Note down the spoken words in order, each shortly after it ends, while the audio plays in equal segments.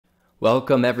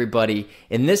Welcome everybody.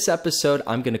 In this episode,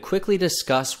 I'm going to quickly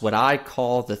discuss what I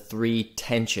call the three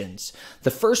tensions.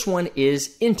 The first one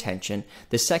is intention,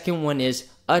 the second one is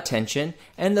attention,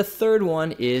 and the third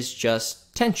one is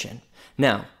just tension.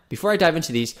 Now, before I dive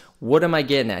into these, what am I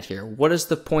getting at here? What is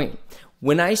the point?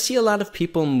 When I see a lot of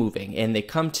people moving and they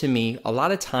come to me, a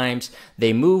lot of times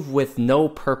they move with no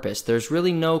purpose. There's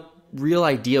really no real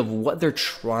idea of what they're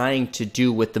trying to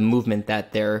do with the movement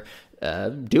that they're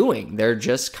doing. They're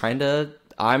just kind of,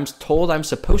 I'm told I'm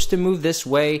supposed to move this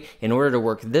way in order to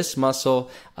work this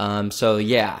muscle. So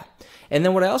yeah. And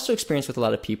then what I also experience with a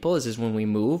lot of people is when we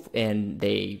move and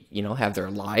they, have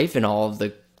their life and all of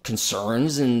the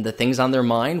concerns and the things on their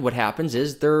mind, what happens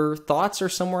is their thoughts are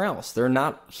somewhere else. They're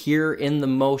not here in the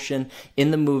motion,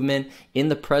 in the movement, in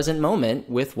the present moment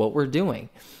with what we're doing.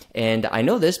 And I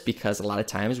know this because a lot of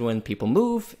times when people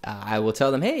move, I will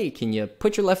tell them, hey, can you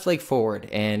put your left leg forward?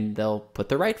 And they'll put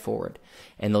the right forward.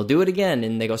 And they'll do it again.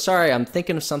 And they go, sorry, I'm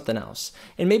thinking of something else.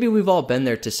 And maybe we've all been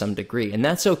there to some degree. And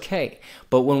that's okay.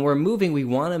 But when we're moving, we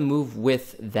want to move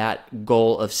with that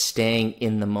goal of staying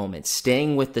in the moment,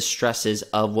 staying with the stresses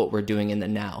of what we're doing in the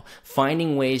now,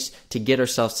 finding ways to get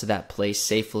ourselves to that place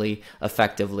safely,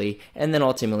 effectively, and then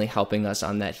ultimately helping us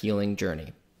on that healing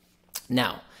journey.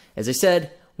 Now, as I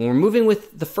said, when we're moving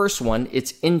with the first one,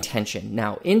 it's intention.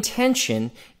 Now, intention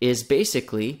is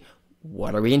basically,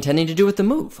 what are we intending to do with the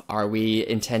move? Are we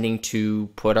intending to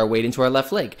put our weight into our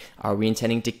left leg? Are we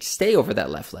intending to stay over that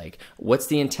left leg? What's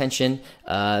the intention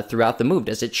throughout the move?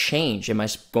 Does it change? Am I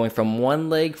going from one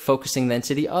leg, focusing then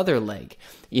to the other leg?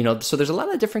 So there's a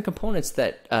lot of different components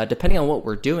that, depending on what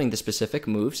we're doing, the specific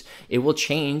moves, it will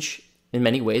change in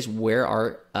many ways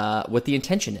what the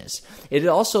intention is. It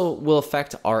also will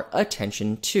affect our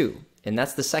attention too, and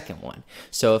that's the second one.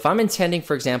 So if I'm intending,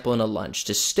 for example, in a lunge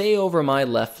to stay over my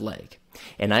left leg,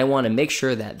 and I want to make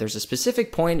sure that there's a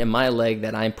specific point in my leg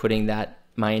that I'm putting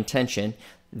my intention,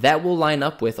 that will line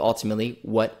up with ultimately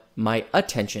what my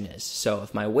attention is. So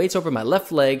if my weight's over my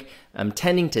left leg, I'm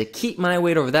tending to keep my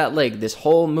weight over that leg this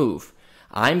whole move.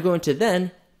 I'm going to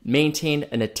then maintain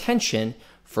an attention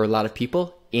for a lot of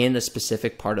people in a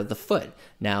specific part of the foot.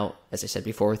 Now, as I said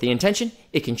before, with the intention,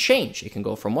 it can change. It can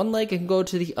go from one leg, it can go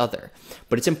to the other.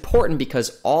 But it's important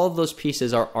because all of those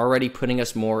pieces are already putting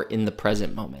us more in the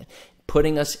present moment,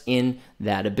 putting us in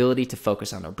that ability to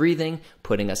focus on our breathing,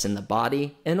 putting us in the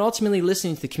body, and ultimately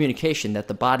listening to the communication that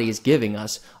the body is giving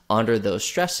us under those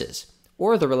stresses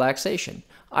or the relaxation.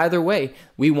 Either way,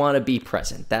 we want to be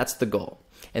present. That's the goal.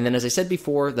 And then, as I said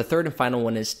before, the third and final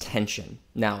one is tension.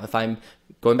 Now, if I'm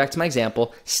going back to my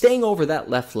example, staying over that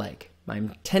left leg,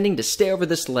 I'm tending to stay over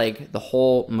this leg the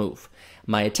whole move.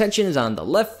 My attention is on the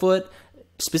left foot,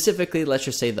 specifically, let's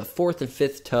just say the fourth and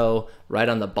fifth toe, right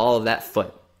on the ball of that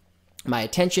foot. My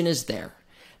attention is there.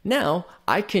 Now,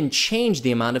 I can change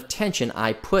the amount of tension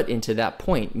I put into that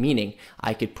point, meaning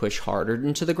I could push harder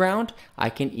into the ground. I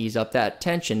can ease up that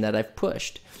tension that I've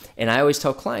pushed. And I always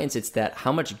tell clients it's that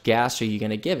how much gas are you going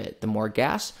to give it? The more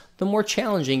gas, the more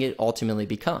challenging it ultimately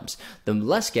becomes. The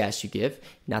less gas you give,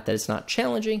 not that it's not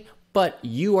challenging, but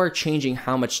you are changing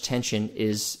how much tension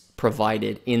is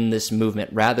provided in this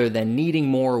movement rather than needing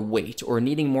more weight or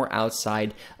needing more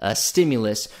outside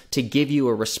stimulus to give you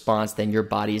a response that your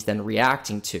body is then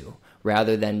reacting to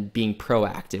rather than being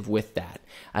proactive with that.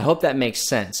 I hope that makes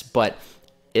sense. But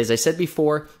as I said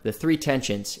before, the three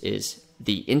tensions is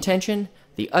the intention,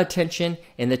 the attention,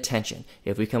 and the tension.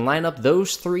 If we can line up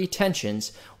those three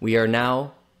tensions, we are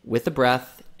now, with the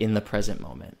breath, in the present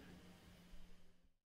moment.